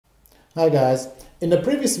Hi guys, in the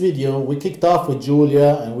previous video we kicked off with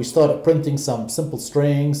Julia and we started printing some simple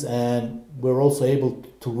strings, and we were also able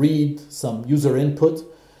to read some user input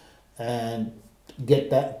and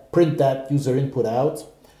print that user input out.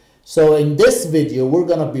 So in this video we're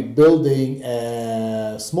going to be building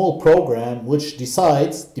a small program which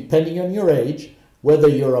decides, depending on your age, whether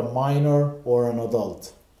you're a minor or an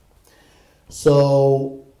adult.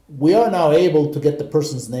 So we are now able to get the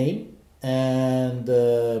person's name. And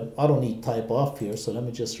I don't need type off here, so let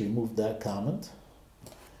me just remove that comment.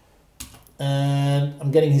 And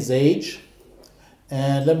I'm getting his age,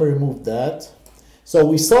 and let me remove that. So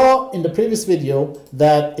we saw in the previous video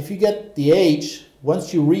that if you get the age,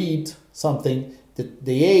 once you read something,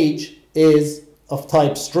 the age is of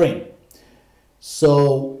type string.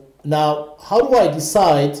 So now how do I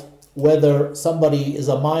decide whether somebody is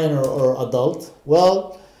a minor or adult?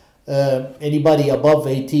 Well, anybody above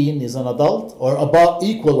 18 is an adult, or above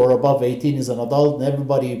equal or above 18 is an adult, and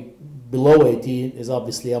everybody below 18 is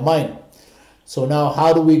obviously a minor. So now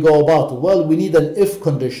how do we go about it? Well, we need an if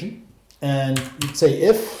condition, and you'd say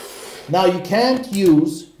if. Now you cannot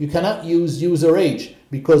use user age,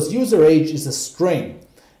 because user age is a string,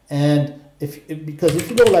 and because if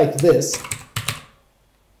you go like this,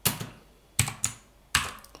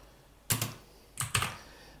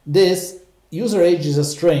 user age is a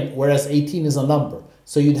string, whereas 18 is a number.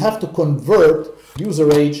 So you'd have to convert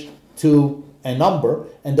user age to a number,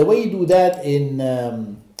 and the way you do that in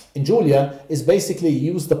Julia is basically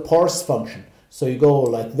use the parse function. So you go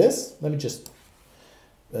like this. Let me just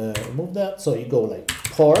remove that. So you go like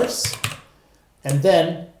parse, and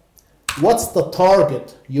then what's the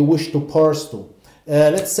target you wish to parse to?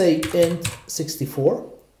 Let's say int 64.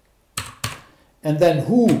 And then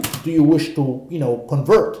who do you wish to,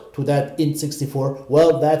 convert to that int 64?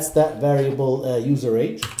 Well, that's that variable user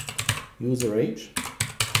age.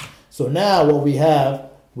 So now what we have,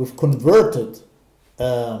 we've converted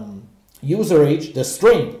user age, the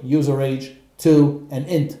string user age, to an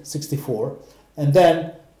int 64, and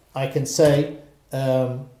then I can say,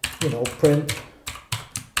 print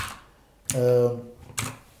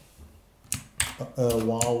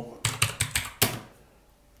wow.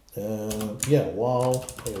 Wow,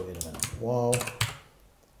 hey, wait a minute, wow,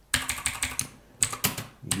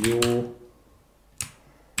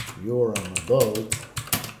 you're an adult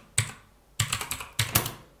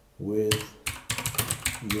with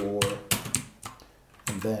your,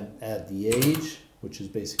 and then add the age, which is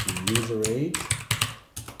basically user age,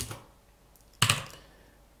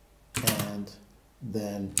 and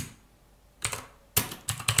then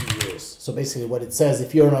years. So basically what it says,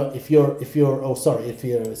 it's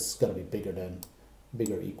gonna be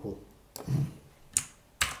bigger equal.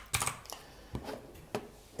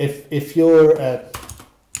 If you're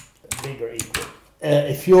bigger equal,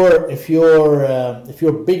 if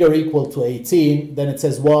you're bigger equal to 18, then it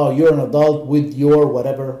says, wow, you're an adult with your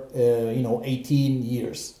whatever, 18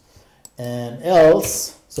 years. And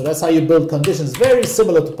else, so that's how you build conditions. Very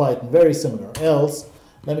similar to Python, very similar. Else,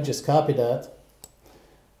 let me just copy that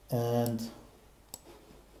and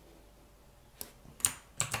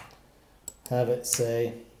have it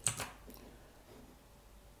say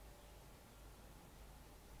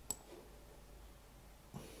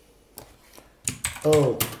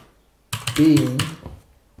being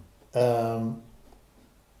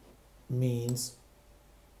means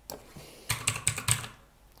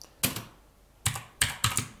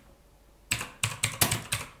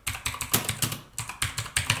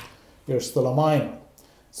you're still a minor.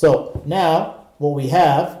 So now what we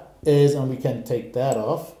have is, and we can take that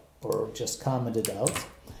off or just comment it out.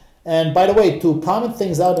 And by the way, to comment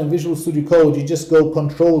things out in Visual Studio Code, you just go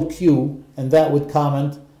Control Q, and that would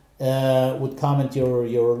comment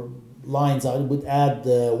your lines out. It would add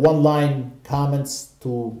one-line comments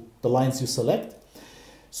to the lines you select.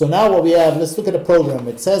 So now what we have, let's look at the program.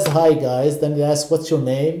 It says, hi guys, then it asks, what's your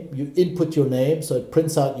name? You input your name, so it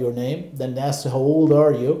prints out your name. Then it asks, how old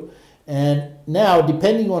are you? And now,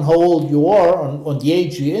 depending on how old you are, on the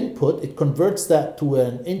age you input, it converts that to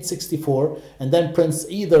an int 64 and then prints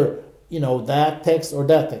either, that text or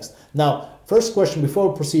that text. Now, first question before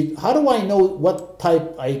we proceed, how do I know what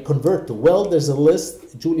type I convert to? Well, there's a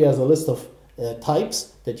list. Julia has a list of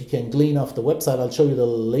types that you can glean off the website. I'll show you the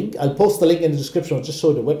link. I'll post the link in the description. I'll just show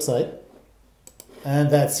you the website.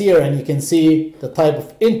 And that's here, and you can see the type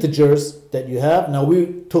of integers that you have. Now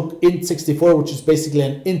we took int 64, which is basically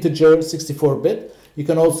an integer 64-bit. You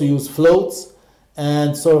can also use floats,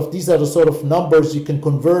 and these are the sort of numbers you can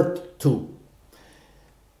convert to.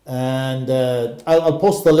 And I'll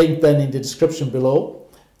post the link then in the description below.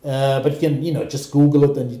 But you can, just Google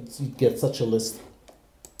it and you get such a list.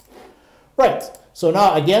 Right, so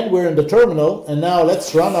now again we're in the terminal, and now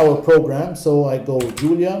let's run our program. So I go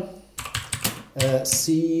Julia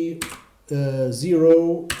c0.jl.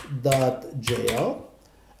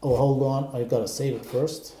 Oh, hold on, I gotta save it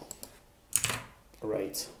first.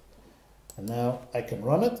 Right, and now I can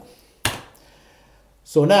run it.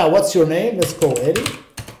 So now what's your name? Let's go Eddie,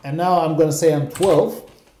 and now I'm gonna say I'm 12,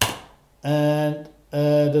 and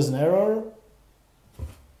there's an error.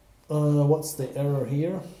 What's the error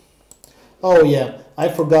here? Oh yeah, I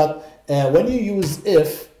forgot. When you use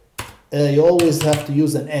if, you always have to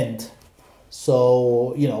use an end.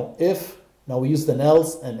 So, you know, if, now we used an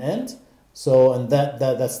else and end. So, and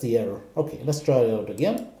that's the error. Okay, let's try it out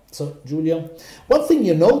again. So, Julia. One thing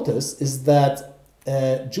you notice is that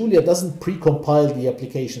Julia doesn't pre-compile the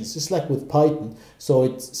applications, just like with Python. So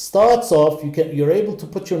it starts off, you're able to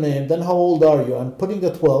put your name, then how old are you? I'm putting the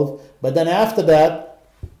 12, but then after that,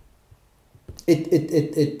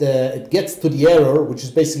 it gets to the error, which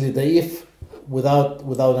is basically the if without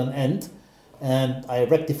an end, and I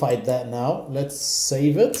rectified that now. Let's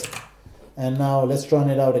save it, and now let's run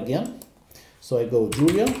it out again. So I go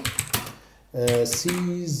Julia c0.jl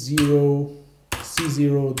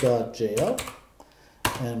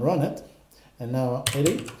and run it, and now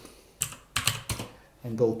edit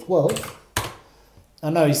and go 12,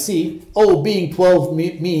 and now you see, oh, being 12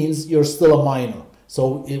 means you're still a minor.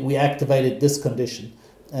 So we activated this condition.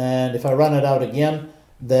 And if I run it out again,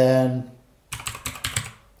 then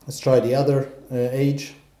let's try the other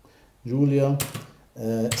age. Julia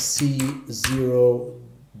c0.jl.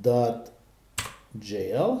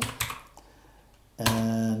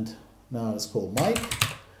 And now let's call Mike.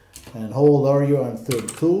 And how old are you? I'm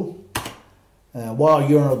 32. Wow,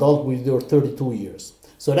 you're an adult with your 32 years.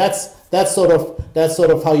 So that's sort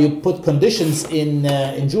of how you put conditions in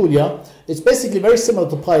Julia. It's basically very similar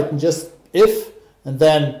to Python, just if, and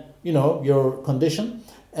then, you know, your condition,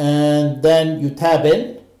 and then you tab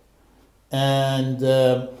in, and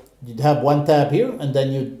you'd have one tab here, and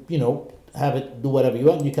then you know, have it do whatever you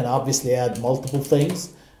want. You can obviously add multiple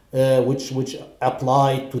things which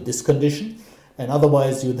apply to this condition, and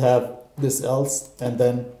otherwise you'd have this else, and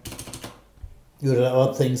then your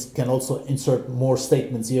other things can also insert more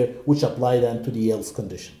statements here which apply then to the else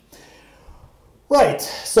condition. Right,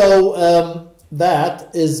 so that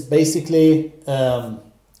is basically the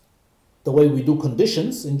way we do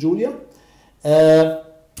conditions in Julia.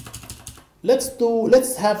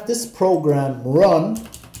 Let's have this program run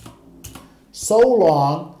so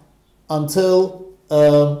long until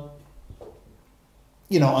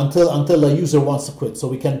you know, until a user wants to quit. So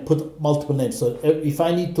we can put multiple names. So if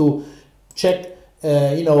I need to check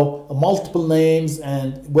you know, multiple names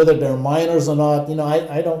and whether they're minors or not, you know,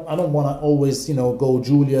 I don't want to always, you know, go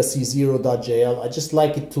Julia c0.jl. I just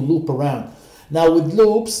like it to loop around. Now with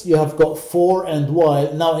loops, you have got for and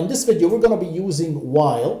while. Now in this video, we're going to be using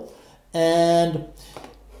while, and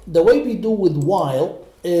the way we do with while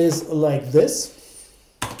is like this.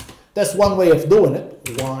 That's one way of doing it.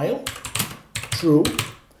 While true.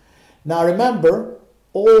 Now remember,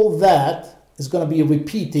 all that is going to be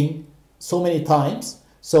repeating so many times,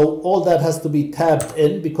 so all that has to be tabbed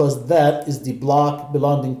in, because that is the block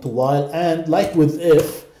belonging to while. And like with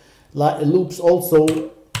if, like loops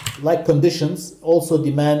also, like conditions, also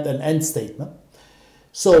demand an end statement.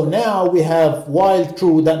 So now we have while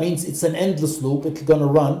true, that means it's an endless loop, it's going to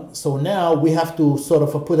run. So now we have to sort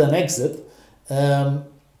of put an exit.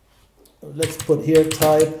 Let's put here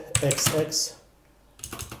type xx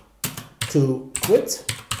to quit,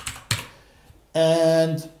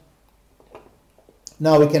 and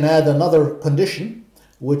now we can add another condition,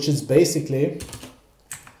 which is basically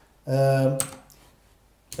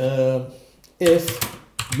if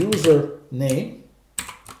user name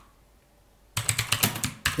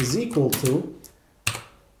is equal to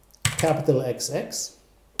capital XX,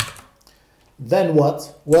 then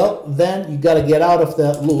what? Well, then you got to get out of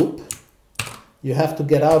that loop. You have to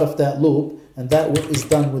get out of that loop, and that is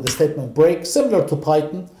done with the statement break, similar to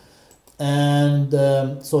Python. And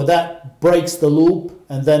so that breaks the loop,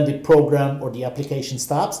 and then the program or the application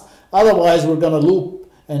stops. Otherwise, we're going to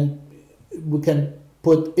loop, and we can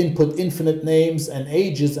input infinite names and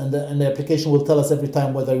ages, and the application will tell us every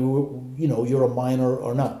time whether you're a minor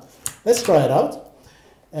or not. Let's try it out,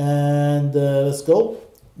 and let's go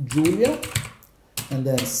Julia, and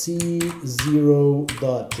then c0.jl,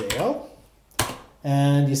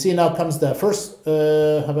 and you see now comes the first.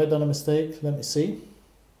 Have I done a mistake? Let me see.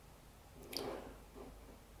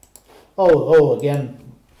 Oh, again,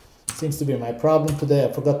 seems to be my problem today.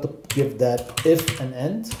 I forgot to give that if and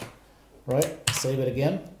end. Right, save it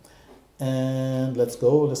again, and let's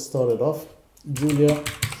go. Let's start it off. Julia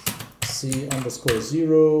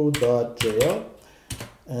c_0.jl,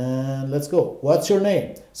 and let's go. What's your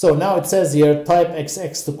name? So now it says here type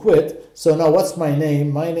XX to quit. So now what's my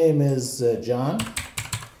name? My name is John,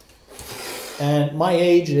 and my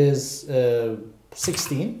age is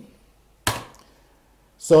 16.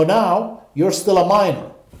 So now you're still a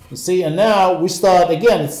minor, you see, and now we start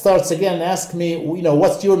again. It starts again. Ask me, you know,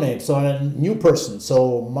 what's your name? So I'm a new person.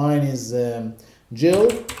 So mine is Jill.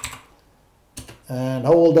 And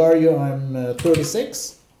how old are you? I'm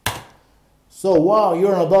 36. So wow,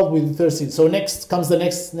 you're an adult with 36. So next comes the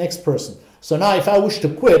next person. So now if I wish to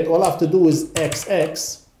quit, all I have to do is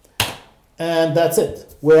XX, and that's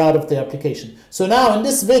it. We're out of the application. So now in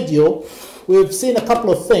this video, we've seen a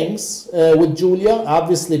couple of things with Julia,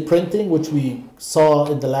 obviously printing, which we saw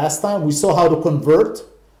in the last time. We saw how to convert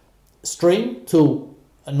string to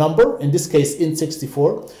a number, in this case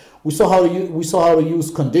int64. We saw how to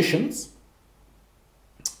use conditions,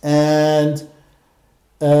 and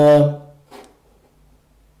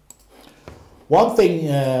one thing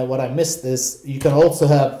what I missed is you can also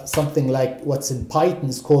have something like what's in Python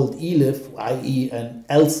is called elif, i.e. an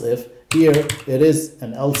else if. Here it is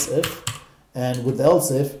an else if. And with else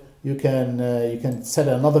if, you can set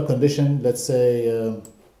another condition. Let's say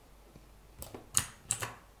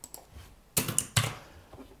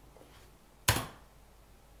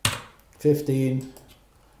 15.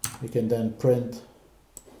 You can then print .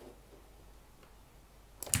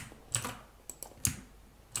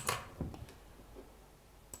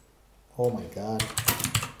 Oh my God.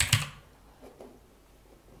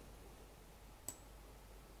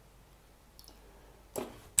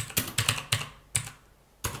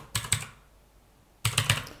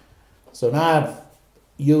 So now I've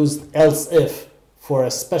used else if for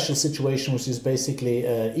a special situation, which is basically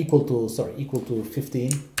equal to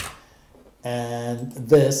 15, and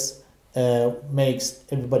this makes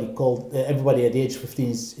everybody at the age 15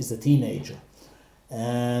 is a teenager,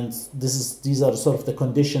 and these are sort of the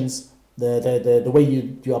conditions, the way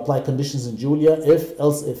you apply conditions in Julia: if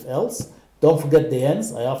else. Don't forget the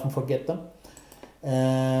ends. I often forget them.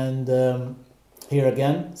 And here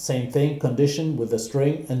again, same thing, condition with a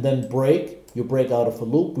string, and then break. You break out of a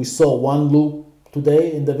loop. We saw one loop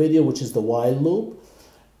today in the video, which is the while loop.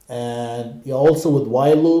 And you also with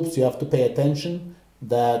while loops, you have to pay attention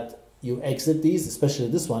that you exit these, especially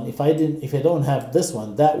this one. If I don't have this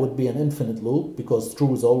one, that would be an infinite loop, because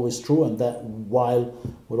true is always true, and that while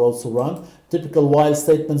would also run. Typical while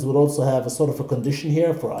statements would also have a sort of a condition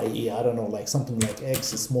here for, i.e., I don't know, like something like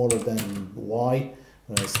x is smaller than y,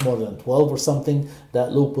 smaller than 12 or something.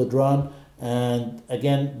 That loop would run. And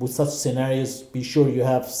again, with such scenarios, be sure you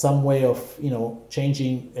have some way of, you know,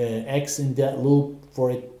 changing x in that loop for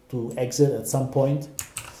it to exit at some point.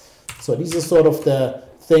 So these are sort of the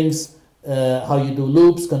things, how you do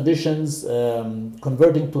loops, conditions,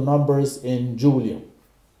 converting to numbers in Julia.